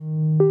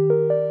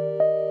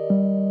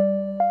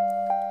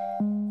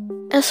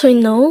As we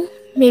know,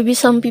 maybe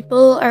some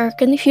people are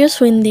confused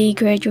when they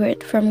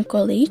graduate from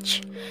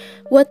college.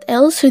 What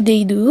else should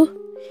they do?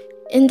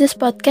 In this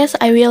podcast,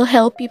 I will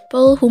help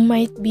people who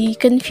might be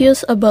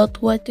confused about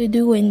what to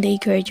do when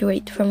they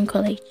graduate from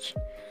college.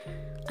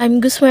 I'm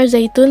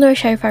Gusmarzaitun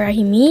Nursyarifah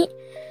Rahimi,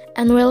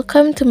 and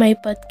welcome to my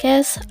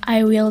podcast.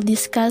 I will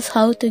discuss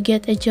how to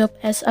get a job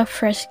as a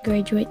fresh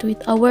graduate with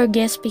our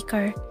guest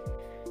speaker.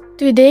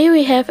 Today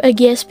we have a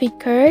guest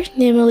speaker,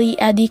 namely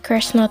Adhi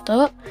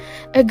Kresnoto,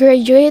 a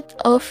graduate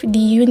of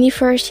the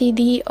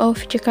University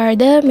of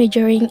Jakarta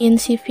majoring in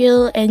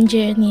civil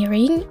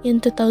engineering in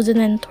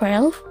 2012.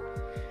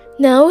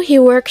 Now he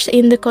works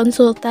in the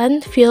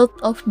consultant field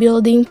of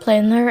building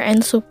planner and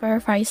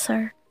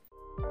supervisor.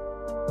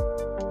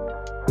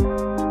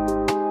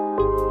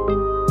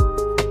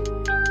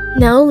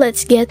 Now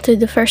let's get to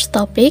the first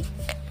topic,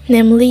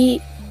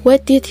 namely,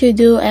 what did you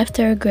do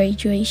after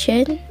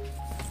graduation?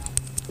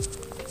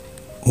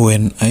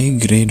 When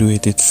I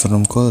graduated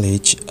from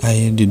college,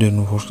 I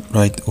didn't work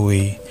right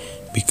away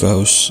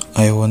because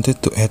I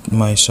wanted to add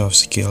my soft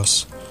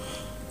skills.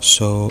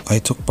 So I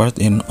took part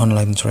in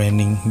online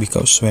training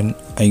because when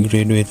I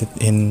graduated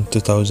in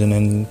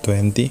 2020,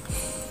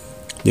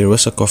 there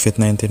was a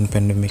COVID-19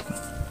 pandemic.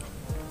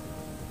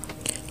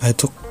 I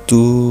took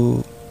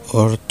 2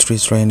 or 3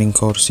 training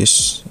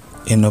courses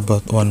in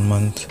about 1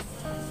 month.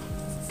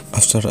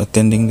 After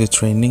attending the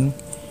training,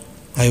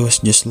 I was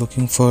just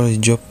looking for a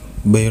job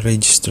by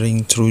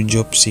registering through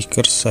job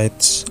seeker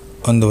sites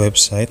on the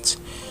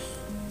websites.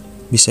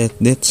 Besides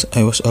that,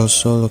 I was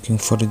also looking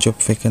for job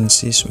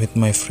vacancies with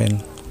my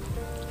friend.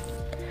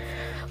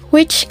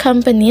 Which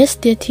companies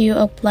did you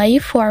apply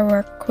for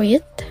work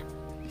with?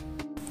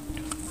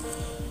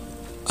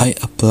 I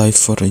applied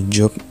for a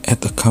job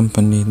at a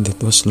company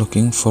that was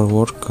looking for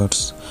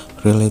workers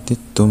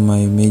related to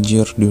my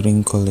major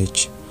during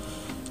college,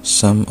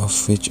 some of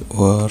which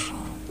were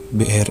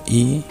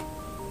BRI,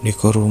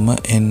 Dekoruma,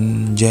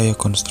 and Jaya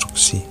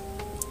Konstruksi.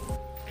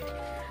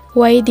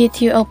 Why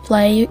did you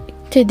apply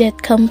to that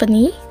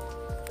company?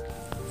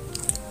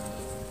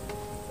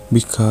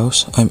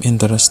 Because I'm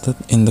interested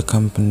in the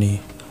company.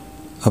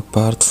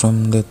 Apart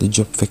from that, the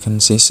job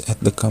vacancies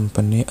at the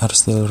company are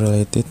still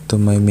related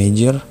to my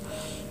major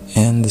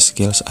and the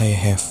skills I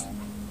have.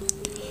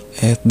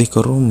 At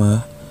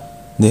Dekoruma,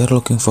 they are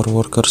looking for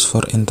workers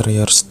for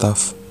interior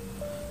staff.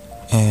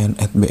 And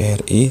at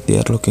BRI, they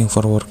are looking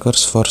for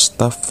workers for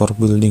staff for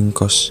building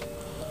costs.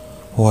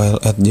 While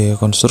at Jaya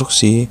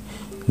Konstruksi,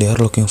 they are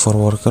looking for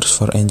workers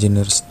for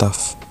engineer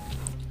staff.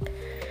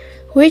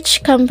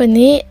 Which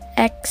company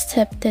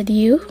accepted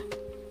you?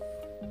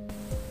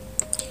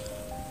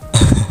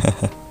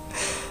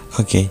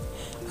 Okay,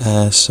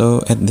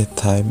 so at that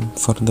time,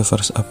 for the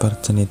first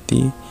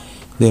opportunity,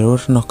 there were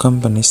no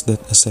companies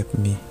that accept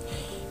me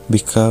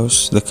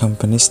because the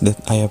companies that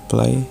I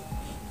applied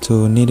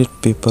to needed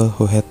people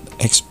who had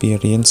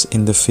experience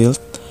in the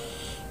field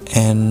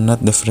and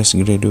not the fresh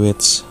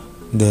graduates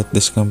that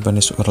these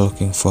companies were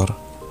looking for.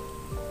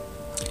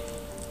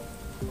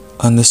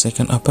 On the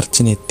second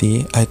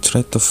opportunity, I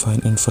tried to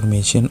find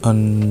information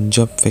on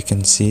job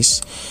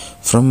vacancies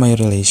from my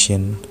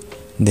relation.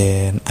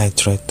 Then I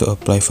tried to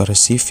apply for a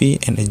CV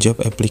and a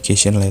job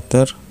application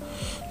letter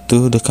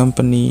to the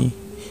company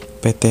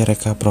PT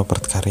Reka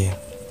Propert Karya.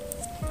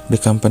 The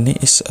company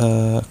is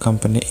a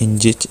company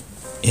engaged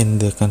in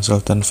the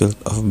consultant field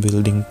of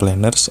building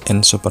planners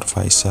and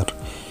supervisor.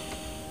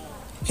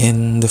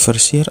 In the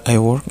first year, I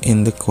worked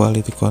in the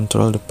quality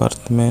control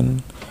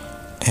department,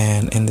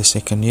 and in the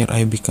second year,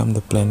 I became the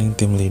planning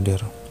team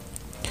leader.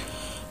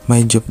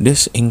 My job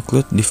desk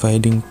include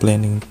dividing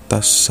planning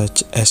tasks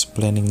such as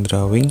planning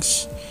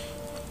drawings,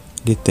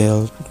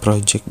 detailed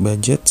project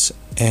budgets,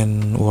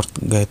 and work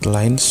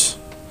guidelines,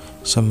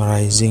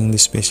 summarizing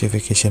the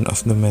specification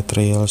of the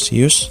materials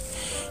used,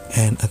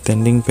 and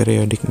attending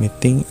periodic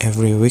meeting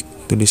every week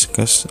to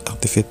discuss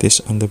activities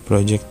on the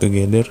project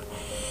together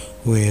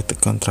with the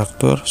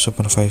contractor,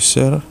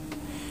 supervisor,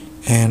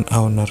 and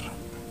owner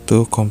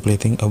to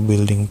completing a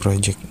building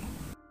project.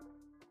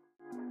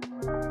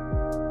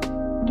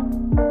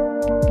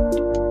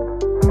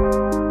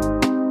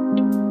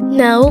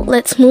 Now,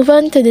 let's move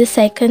on to the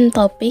second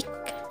topic,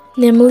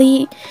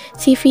 namely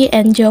CV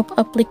and job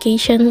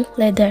application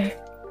letter.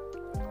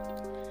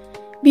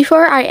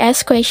 Before I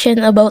ask questions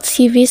about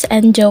CVs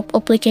and job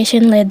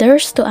application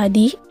letters to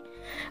Adhi,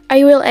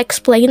 I will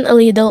explain a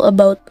little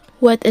about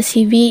what a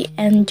CV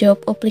and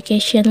job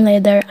application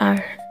letter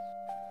are.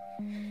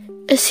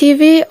 A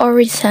CV or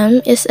resume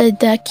is a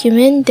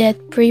document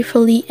that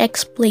briefly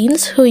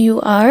explains who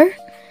you are,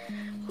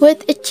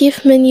 what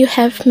achievement you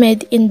have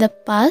made in the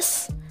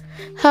past,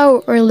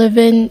 how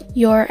relevant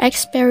your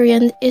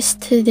experience is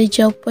to the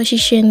job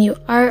position you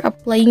are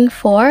applying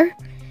for,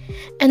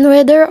 and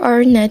whether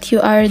or not you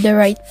are the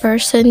right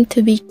person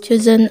to be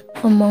chosen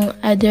among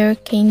other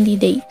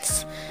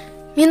candidates.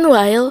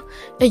 Meanwhile,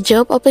 a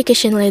job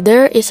application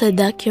letter is a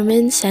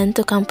document sent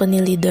to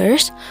company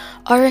leaders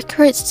or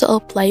recruits to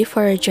apply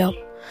for a job.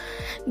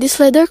 This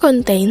letter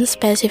contains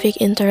specific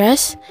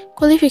interests,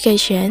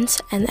 qualifications,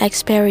 and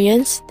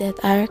experience that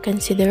are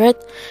considered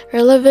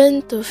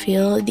relevant to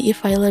fill the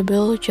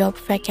available job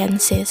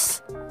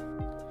vacancies.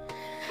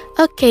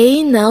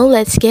 Okay, now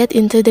let's get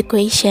into the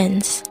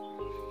questions.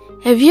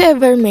 Have you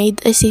ever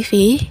made a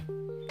CV?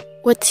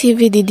 What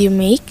CV did you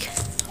make?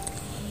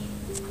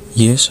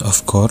 Yes,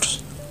 of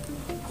course.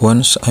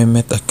 Once I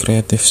made a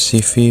creative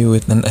CV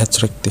with an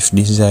attractive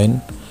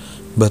design,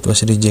 but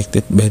was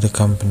rejected by the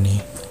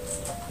company.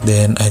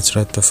 Then I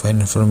tried to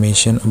find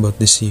information about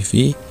the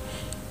CV.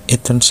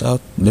 It turns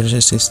out there's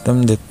a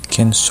system that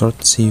can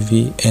sort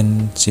CV,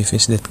 and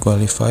CVs that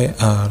qualify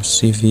are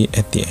CV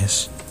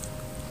ATS.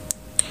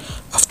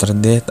 After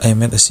that, I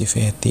made a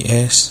CV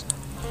ATS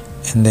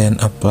and then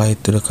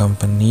applied to the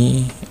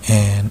company,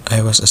 and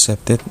I was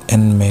accepted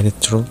and made it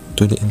through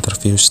to the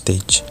interview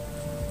stage.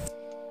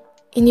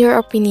 In your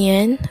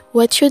opinion,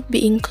 what should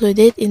be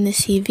included in the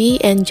CV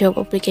and job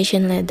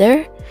application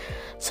letter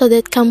so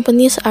that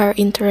companies are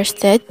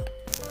interested?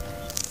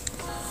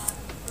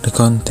 The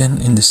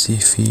content in the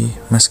CV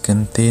must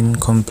contain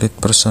complete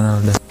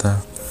personal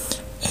data,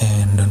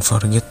 and don't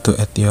forget to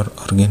add your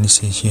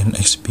organization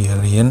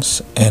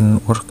experience and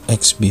work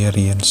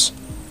experience.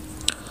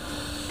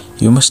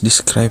 You must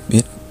describe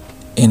it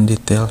in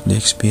detail, the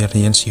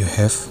experience you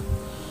have,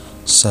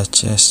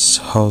 such as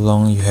how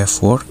long you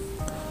have worked,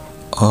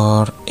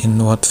 or in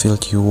what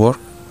field you work.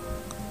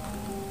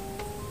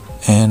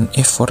 And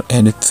if for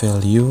added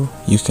value,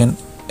 you can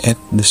add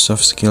the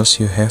soft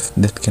skills you have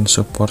that can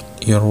support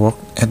your work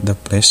at the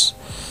place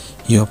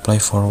you apply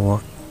for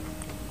work.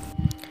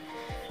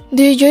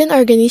 Do you join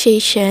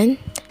organization?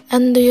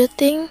 And do you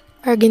think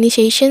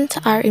organizations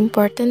are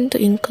important to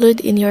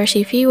include in your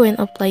CV when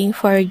applying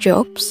for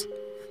jobs?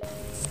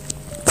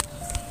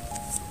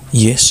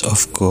 Yes,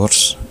 of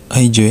course.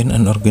 I joined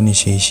an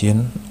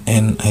organization,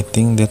 and I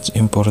think that's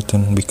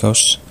important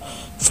because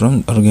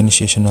from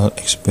organizational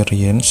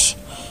experience,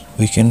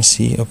 we can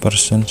see a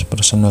person's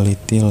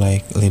personality,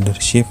 like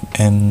leadership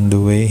and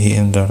the way he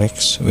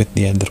interacts with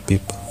the other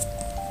people.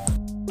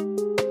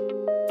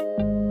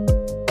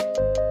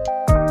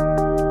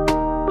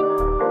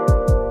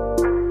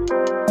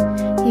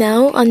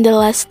 Now on the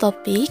last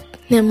topic,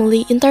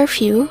 namely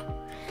interview.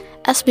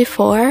 As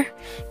before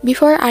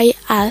I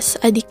ask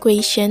Adhi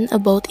question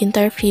about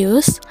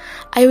interviews,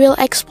 I will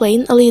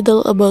explain a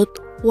little about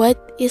what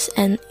is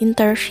an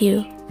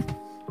interview.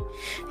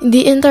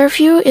 The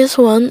interview is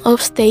one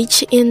of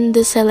stage in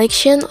the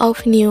selection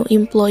of new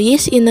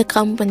employees in a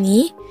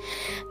company.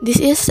 This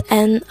is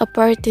an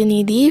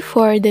opportunity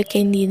for the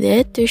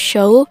candidate to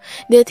show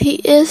that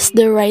he is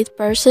the right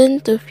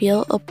person to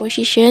fill a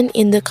position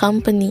in the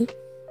company.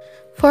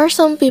 For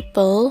some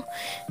people,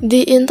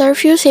 the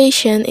interview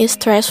session is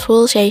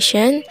stressful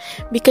session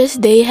because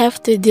they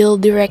have to deal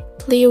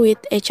directly with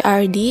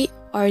HRD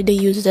or the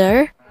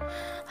user.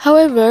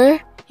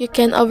 However, you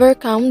can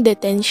overcome the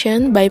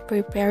tension by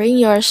preparing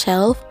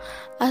yourself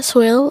as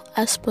well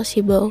as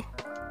possible.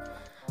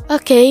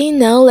 Okay,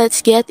 now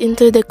let's get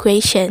into the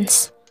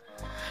questions.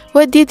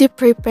 What did you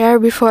prepare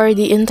before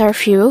the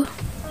interview?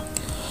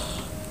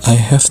 I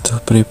have to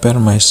prepare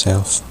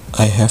myself.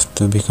 I have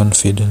to be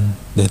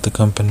confident that the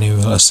company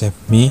will accept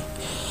me.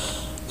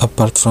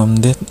 Apart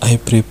from that, I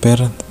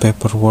prepare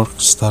paperwork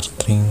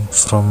starting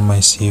from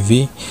my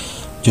CV,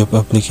 job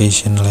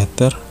application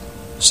letter,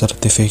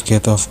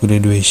 certificate of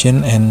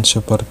graduation, and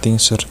supporting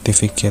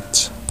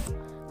certificates.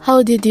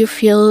 How did you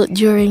feel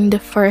during the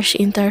first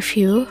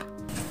interview?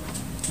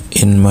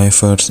 In my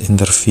first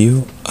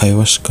interview, I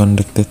was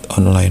conducted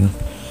online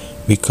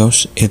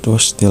because it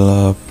was still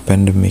a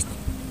pandemic.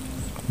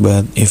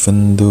 But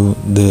even though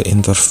the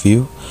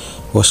interview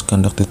was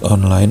conducted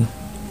online,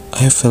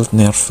 I felt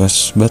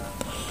nervous, but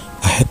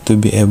I had to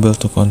be able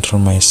to control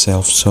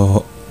myself,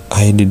 so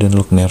I didn't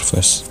look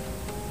nervous.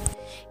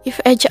 If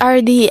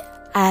HRD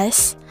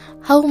asks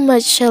how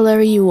much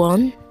salary you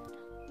want,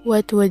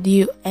 what would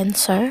you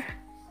answer?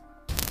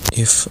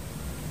 If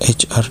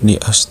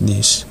HRD asks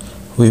this,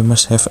 we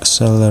must have a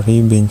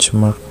salary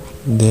benchmark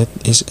that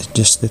is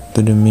adjusted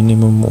to the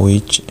minimum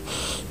wage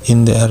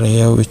in the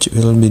area, which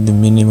will be the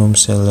minimum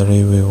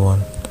salary we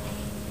want.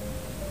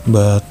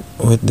 But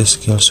with the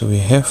skills we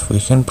have, we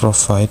can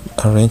provide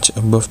a range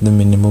above the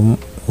minimum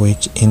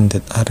wage in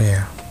that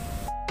area.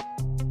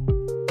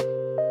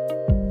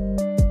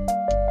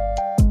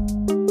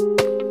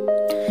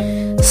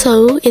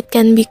 So, it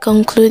can be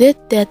concluded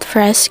that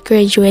fresh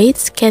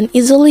graduates can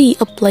easily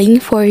apply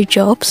for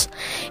jobs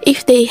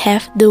if they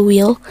have the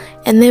will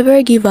and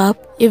never give up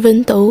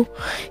even though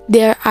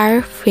there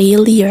are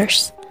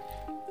failures.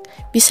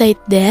 Besides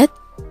that,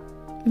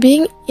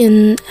 being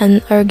in an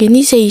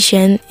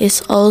organization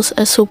is also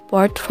a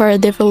support for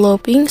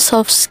developing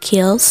soft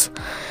skills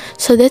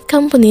so that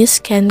companies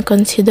can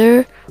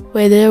consider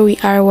whether we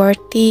are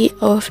worthy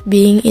of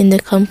being in the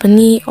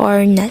company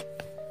or not.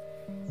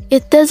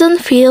 It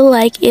doesn't feel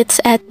like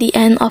it's at the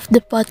end of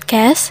the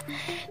podcast.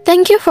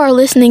 Thank you for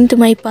listening to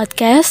my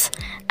podcast.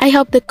 I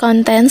hope the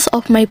contents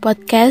of my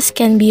podcast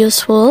can be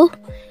useful.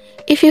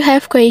 If you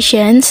have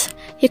questions,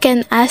 You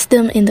can ask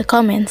them in the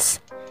comments.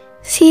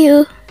 See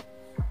you!